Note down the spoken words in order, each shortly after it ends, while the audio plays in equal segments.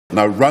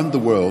Now, around the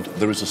world,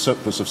 there is a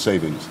surplus of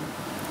savings,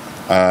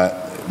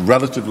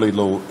 relatively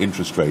low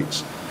interest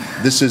rates.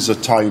 This is a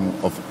time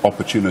of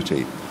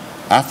opportunity.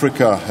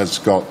 Africa has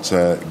got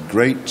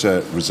great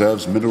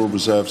reserves, mineral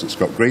reserves. It's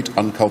got great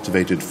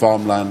uncultivated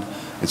farmland.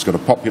 It's got a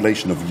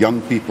population of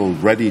young people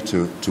ready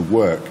to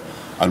work.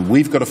 And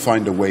we've got to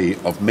find a way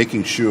of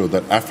making sure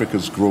that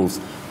Africa's growth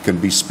can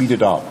be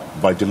speeded up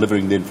by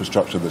delivering the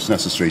infrastructure that's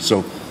necessary.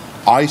 So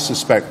I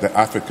suspect that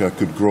Africa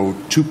could grow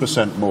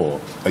 2% more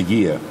a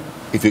year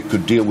if it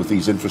could deal with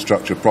these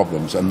infrastructure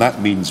problems. And that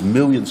means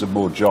millions of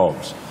more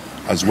jobs,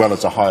 as well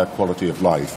as a higher quality of life.